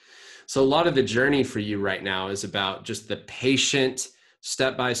 Oh, so a lot of the journey for you right now is about just the patient,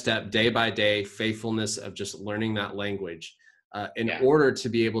 step-by-step, day-by-day faithfulness of just learning that language in order to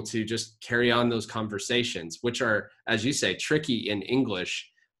be able to just carry on those conversations, which are, as you say, tricky in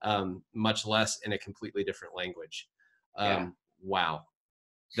English, much less in a completely different language. Yeah. Wow.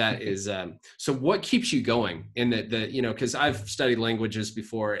 That is, so what keeps you going in because I've studied languages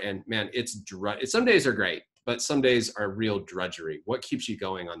before, and man, some days are great, but some days are real drudgery. What keeps you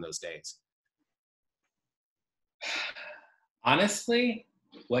going on those days? Honestly,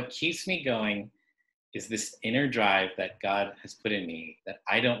 what keeps me going is this inner drive that God has put in me that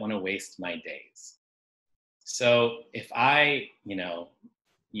I don't want to waste my days. So if I,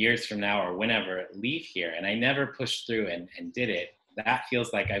 years from now or whenever leave here and I never pushed through and did it, that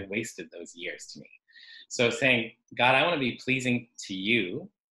feels like I've wasted those years to me. So saying, God, I want to be pleasing to you,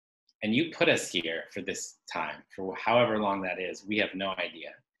 and you put us here for this time, for however long that is, we have no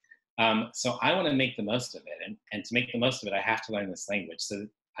idea. So I want to make the most of it. And to make the most of it, I have to learn this language. So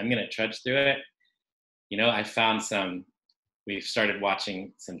I'm going to trudge through it. I found we've started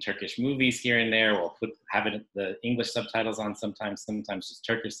watching some Turkish movies here and there. We'll have the English subtitles on sometimes just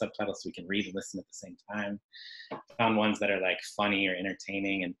Turkish subtitles so we can read and listen at the same time. Found ones that are like funny or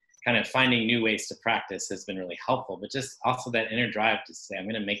entertaining, and kind of finding new ways to practice has been really helpful. But just also that inner drive to say, I'm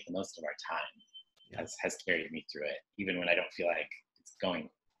going to make the most of our time has carried me through it, even when I don't feel like it's going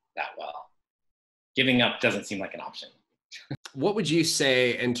that well. Giving up doesn't seem like an option. What would you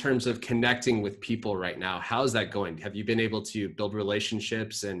say in terms of connecting with people right now? How's that going? Have you been able to build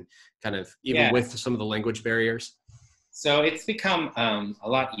relationships and kind of even with some of the language barriers? So it's become a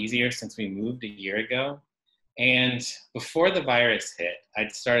lot easier since we moved a year ago. And before the virus hit,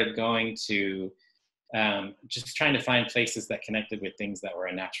 I'd started going to just trying to find places that connected with things that were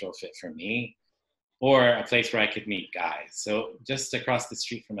a natural fit for me, or a place where I could meet guys. So just across the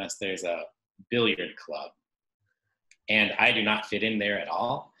street from us, there's a billiard club. And I do not fit in there at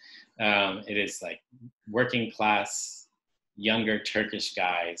all. It is like working class, younger Turkish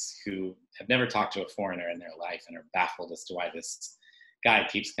guys who have never talked to a foreigner in their life and are baffled as to why this guy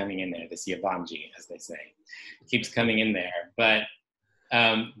keeps coming in there, this yabancı, as they say, keeps coming in there. But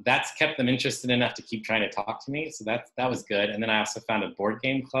that's kept them interested enough to keep trying to talk to me. So that was good. And then I also found a board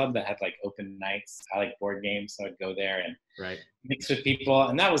game club that had like open nights. I like board games, so I'd go there and mix with people.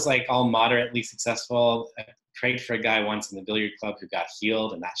 And that was like all moderately successful. I prayed for a guy once in the billiard club who got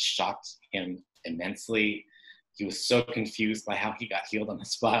healed, and that shocked him immensely. He was so confused by how he got healed on the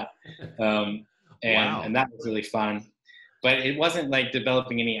spot. And that was really fun. But it wasn't like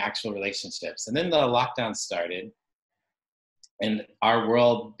developing any actual relationships. And then the lockdown started, and our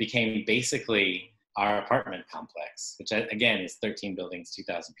world became basically our apartment complex, which again is 13 buildings,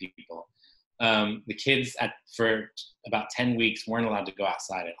 2,000 people. The kids for about 10 weeks weren't allowed to go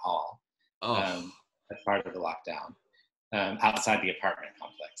outside at all. As part of the lockdown, outside the apartment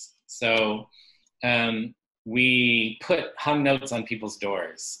complex. So we hung notes on people's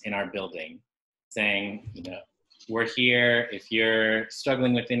doors in our building saying, we're here if you're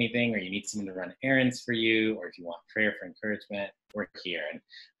struggling with anything, or you need someone to run errands for you, or if you want prayer for encouragement, we're here. And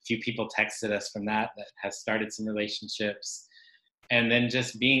a few people texted us from that has started some relationships. And then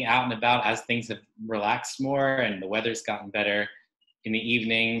just being out and about as things have relaxed more and the weather's gotten better. In the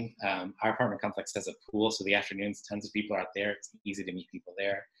evening, our apartment complex has a pool, so the afternoons, tons of people are out there. It's easy to meet people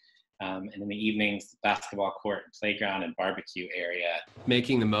there. And in the evenings, basketball court, playground, and barbecue area.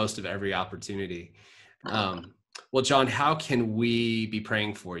 Making the most of every opportunity. Well, John, how can we be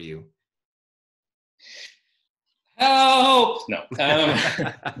praying for you? Help! No.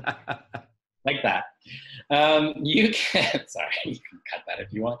 Like that. You can, sorry, you can cut that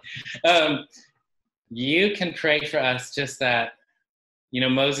if you want. You can pray for us just that.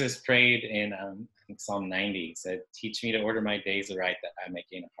 Moses prayed in, I think Psalm 90, he said, teach me to order my days aright that I may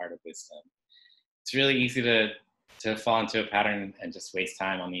gain a heart of wisdom. It's really easy to fall into a pattern and just waste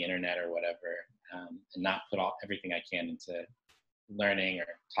time on the internet or whatever, and not put everything I can into learning or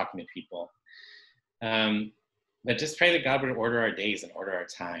talking to people. But just pray that God would order our days and order our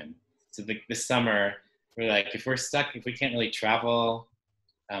time. So this summer, we're like, if we can't really travel,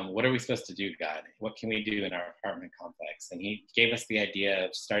 what are we supposed to do, God? What can we do in our apartment complex? And he gave us the idea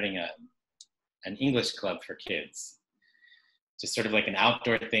of starting an English club for kids, just sort of like an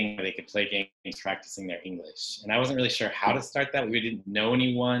outdoor thing where they could play games practicing their English. And I wasn't really sure how to start that. We didn't know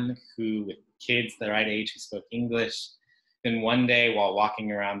anyone with kids the right age who spoke English. Then one day while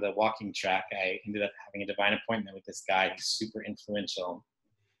walking around the walking track, I ended up having a divine appointment with this guy who's super influential,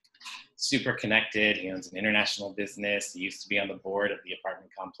 super connected. He owns an international business. He used to be on the board of the apartment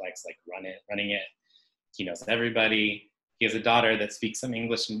complex, like running it. He knows everybody. He has a daughter that speaks some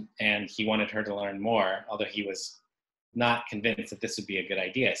English, and he wanted her to learn more, although he was not convinced that this would be a good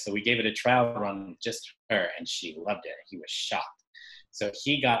idea. So we gave it a trial run with just her, and she loved it. He was shocked. So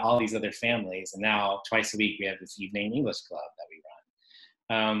he got all these other families, and now twice a week we have this evening English club that we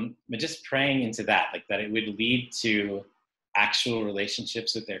But just praying into that, like that it would lead to actual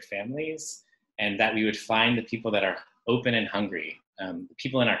relationships with their families, and that we would find the people that are open and hungry. The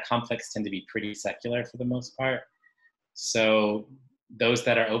people in our complex tend to be pretty secular for the most part. So those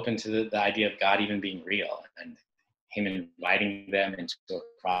that are open to the idea of God even being real and him inviting them into a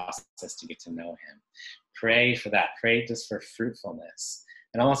process to get to know him. Pray for that. Pray just for fruitfulness.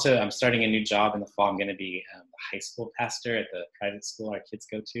 And I'm starting a new job in the fall. I'm going to be a high school pastor at the private school our kids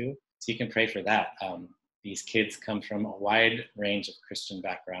go to. So you can pray for that. These kids come from a wide range of Christian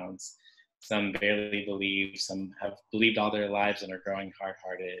backgrounds. Some barely believe, some have believed all their lives and are growing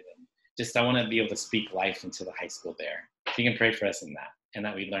hard-hearted. And just, I want to be able to speak life into the high school there. If you can pray for us in that, and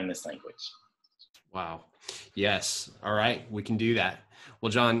that we learn this language. Wow. Yes. All right. We can do that.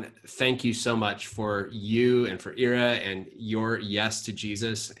 Well, John, thank you so much for you and for Ira and your yes to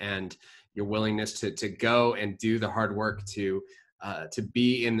Jesus and your willingness to go and do the hard work to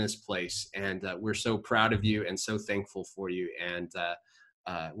be in this place. And we're so proud of you and so thankful for you. And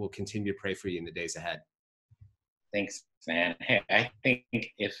we'll continue to pray for you in the days ahead. Thanks, man. Hey, I think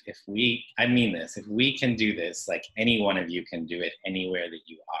if we can do this, like any one of you can do it anywhere that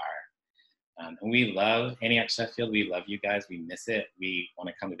you are. And we love Antioch Sheffield. We love you guys. We miss it. We want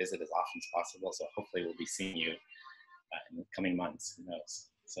to come to visit as often as possible. So hopefully we'll be seeing you in the coming months. Who knows?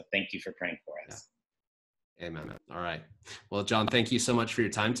 So thank you for praying for us. Yeah. Amen. All right. Well, John, thank you so much for your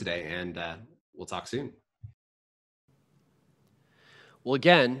time today, and we'll talk soon. Well,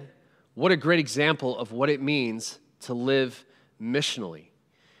 again, what a great example of what it means to live missionally.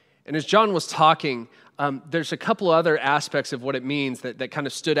 And as John was talking, there's a couple other aspects of what it means that kind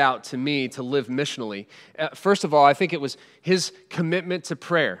of stood out to me to live missionally. First of all, I think it was his commitment to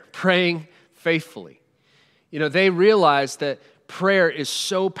prayer, praying faithfully. You know, they realized that prayer is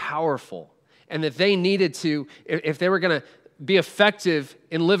so powerful and that they needed to, if they were going to be effective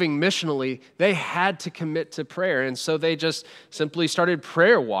in living missionally, they had to commit to prayer. And so they just simply started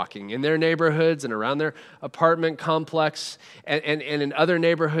prayer walking in their neighborhoods and around their apartment complex and in other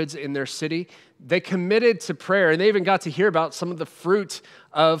neighborhoods in their city. They committed to prayer, and they even got to hear about some of the fruit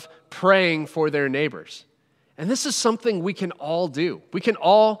of praying for their neighbors. And this is something we can all do. We can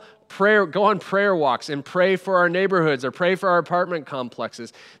all go on prayer walks and pray for our neighborhoods or pray for our apartment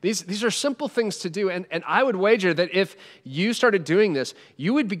complexes. These are simple things to do. And I would wager that if you started doing this,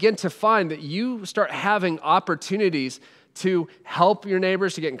 you would begin to find that you start having opportunities to help your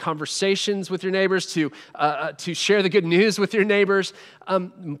neighbors, to get in conversations with your neighbors, to share the good news with your neighbors,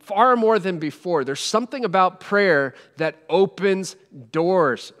 far more than before. There's something about prayer that opens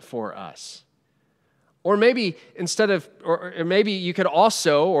doors for us. Or maybe instead of going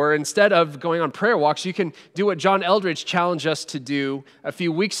on prayer walks, you can do what John Eldridge challenged us to do a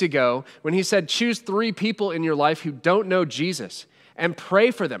few weeks ago when he said, choose 3 people in your life who don't know Jesus and pray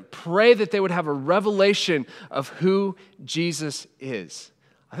for them. Pray that they would have a revelation of who Jesus is.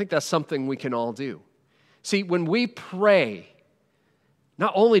 I think that's something we can all do. See, when we pray,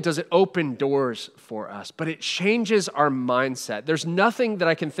 not only does it open doors for us, but it changes our mindset. There's nothing that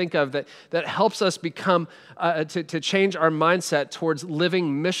I can think of that helps us become, to change our mindset towards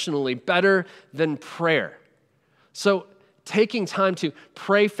living missionally better than prayer. So taking time to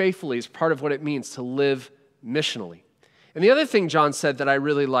pray faithfully is part of what it means to live missionally. And the other thing John said that I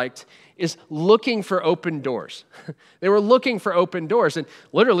really liked is looking for open doors. They were looking for open doors, and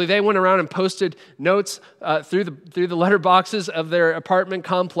literally they went around and posted notes through the letter boxes of their apartment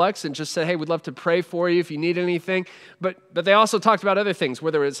complex and just said, hey, we'd love to pray for you if you need anything. But they also talked about other things,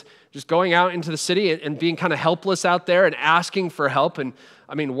 whether it's just going out into the city and being kind of helpless out there and asking for help. And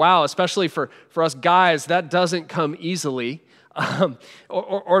I mean, wow, especially for us guys, that doesn't come easily.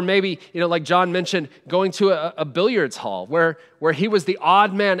 Or maybe, like John mentioned, going to a billiards hall where he was the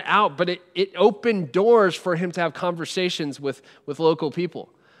odd man out, but it opened doors for him to have conversations with local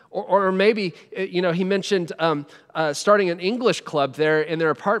people. Or maybe, he mentioned starting an English club there in their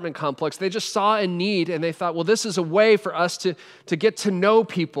apartment complex. They just saw a need and they thought, well, this is a way for us to get to know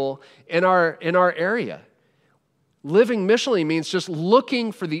people in our area. Living missionally means just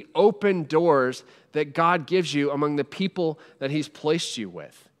looking for the open doors that God gives you among the people that he's placed you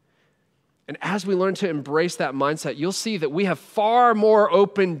with. And as we learn to embrace that mindset, you'll see that we have far more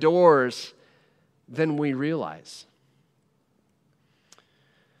open doors than we realize.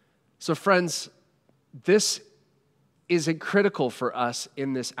 So friends, this is critical for us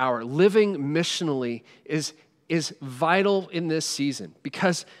in this hour. Living missionally is vital in this season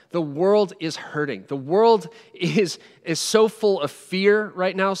because the world is hurting. The world is so full of fear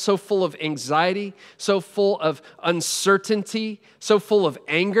right now, so full of anxiety, so full of uncertainty, so full of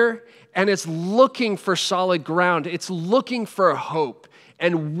anger, and it's looking for solid ground. It's looking for hope.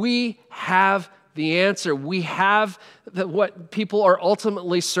 And we have the answer. We have what people are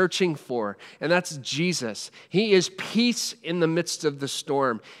ultimately searching for, and that's Jesus. He is peace in the midst of the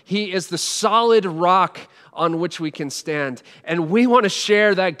storm. He is the solid rock on which we can stand. And we want to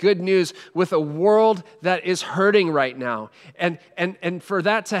share that good news with a world that is hurting right now. And for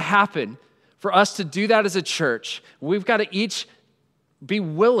that to happen, for us to do that as a church, we've got to each be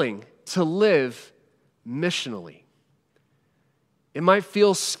willing to live missionally. It might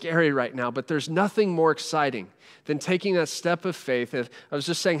feel scary right now, but there's nothing more exciting than taking that step of faith. If I was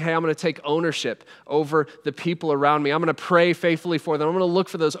just saying, hey, I'm going to take ownership over the people around me. I'm going to pray faithfully for them. I'm going to look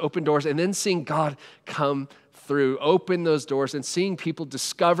for those open doors, and then seeing God come through, open those doors, and seeing people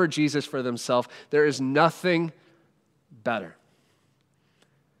discover Jesus for themselves. There is nothing better.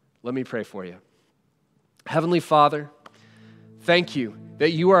 Let me pray for you. Heavenly Father, thank you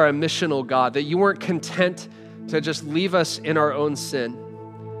that you are a missional God, that you weren't content to just leave us in our own sin,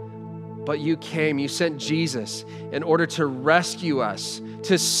 but you came, you sent Jesus in order to rescue us,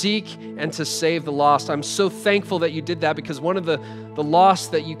 to seek and to save the lost. I'm so thankful that you did that, because one of the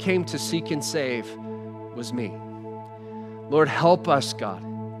lost that you came to seek and save was me. Lord, help us, God.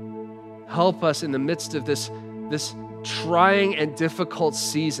 Help us in the midst of this trying and difficult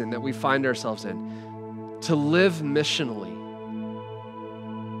season that we find ourselves in, to live missionally,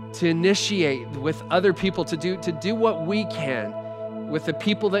 to initiate with other people, to do what we can with the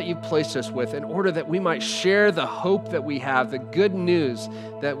people that you've placed us with, in order that we might share the hope that we have, the good news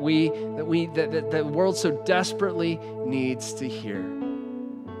that the world so desperately needs to hear.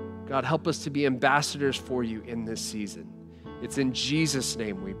 God, help us to be ambassadors for you in this season. It's in Jesus'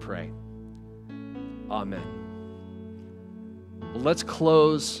 name we pray. Amen. Well, let's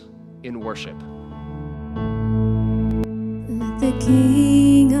close in worship. Let the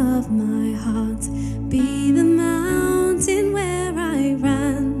King of my heart be the mountain where I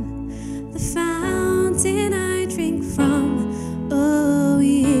run, the fountain I drink from. Oh,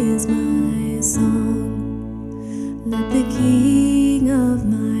 he is my song. Let the King of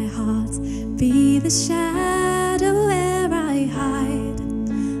my heart be the shadow where I hide,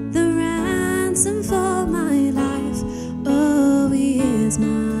 the ransom for my life. Oh, he is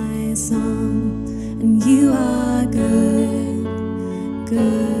my song, and you are good,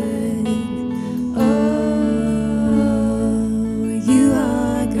 good. Oh, you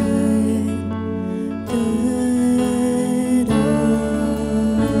are good, good.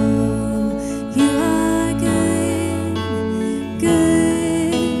 Oh, you are good,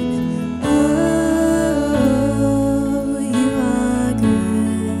 good. Oh, you are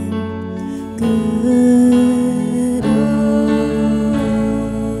good, good.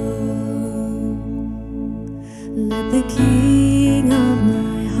 Let the King of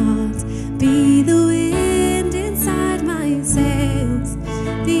my heart be the wind inside my sails,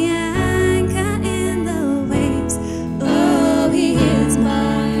 the anchor in the waves. Oh, he is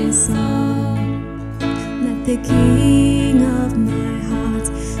my song. Let the King of my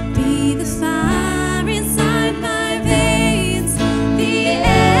heart be the fire inside my veins, the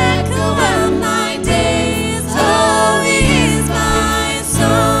echo of my days. Oh, he is my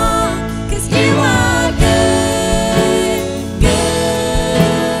song, 'cause you are good,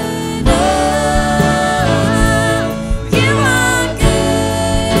 good. Oh, you are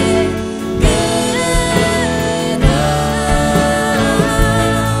good, good. Oh,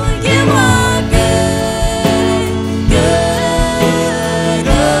 you are good, good. Oh,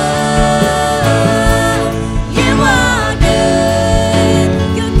 you are good,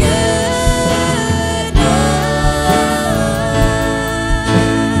 you're good.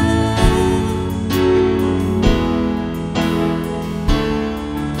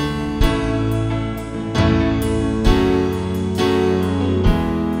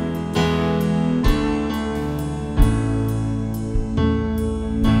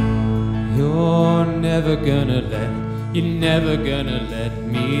 You're never gonna let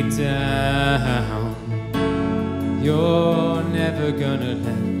me down. You're never gonna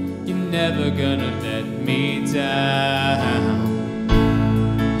let me down.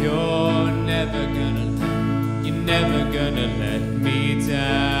 You're never gonna let me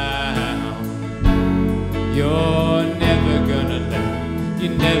down. You're never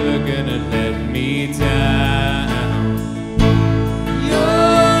gonna let me down.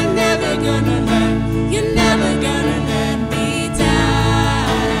 You're never gonna let me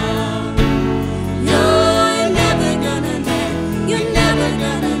down. You're never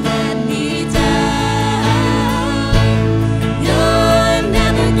gonna let me down.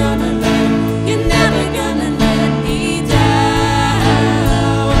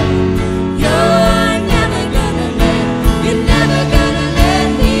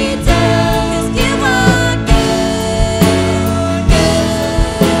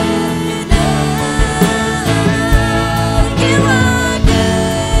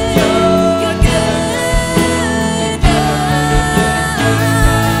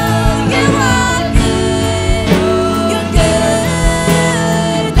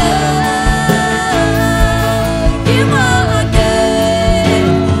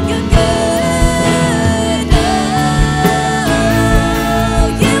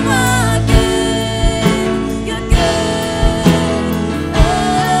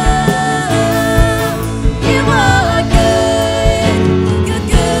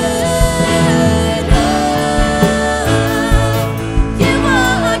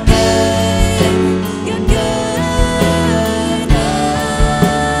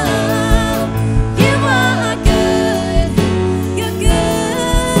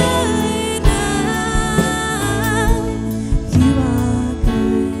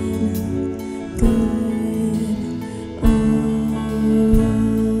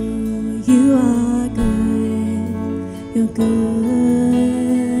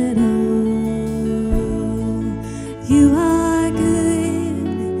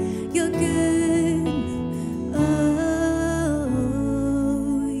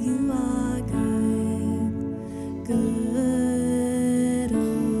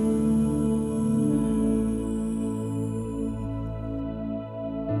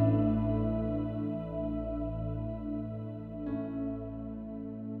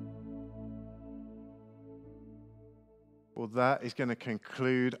 Well, that is going to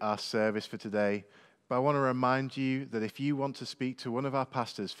conclude our service for today. But I want to remind you that if you want to speak to one of our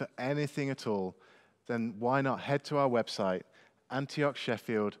pastors for anything at all, then why not head to our website,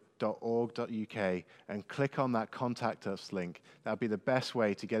 antiochsheffield.org.uk, and click on that Contact Us link. That would be the best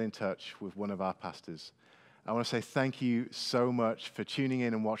way to get in touch with one of our pastors. I want to say thank you so much for tuning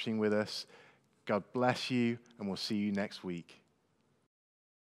in and watching with us. God bless you, and we'll see you next week.